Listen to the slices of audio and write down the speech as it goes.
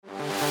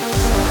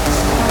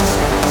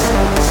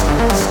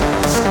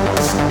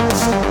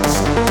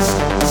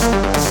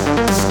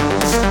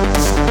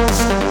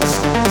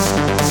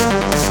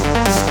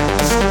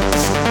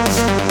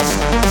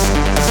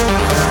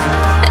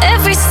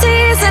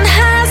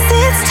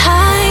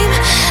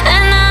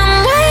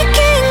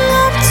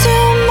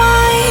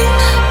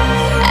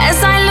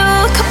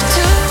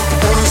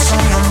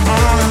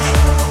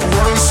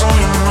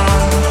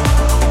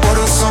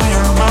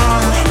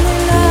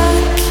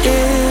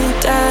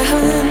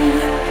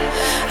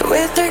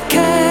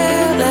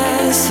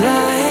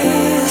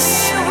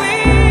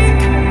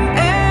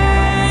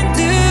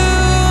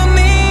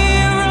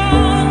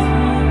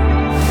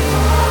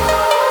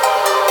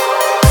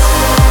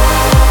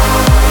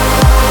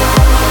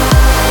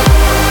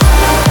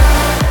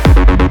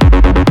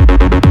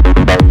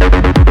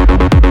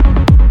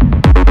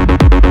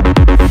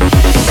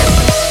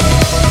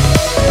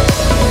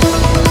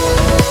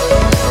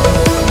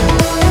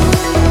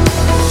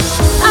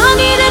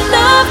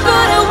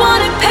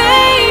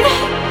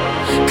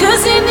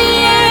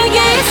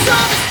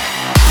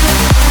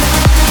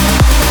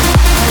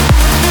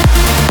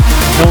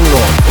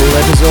full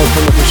episode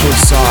from the official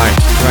site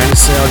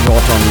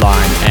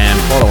tranceair.online and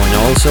following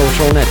all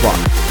social networks: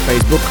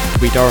 Facebook,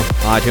 Twitter,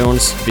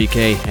 iTunes,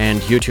 VK and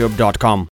YouTube.com.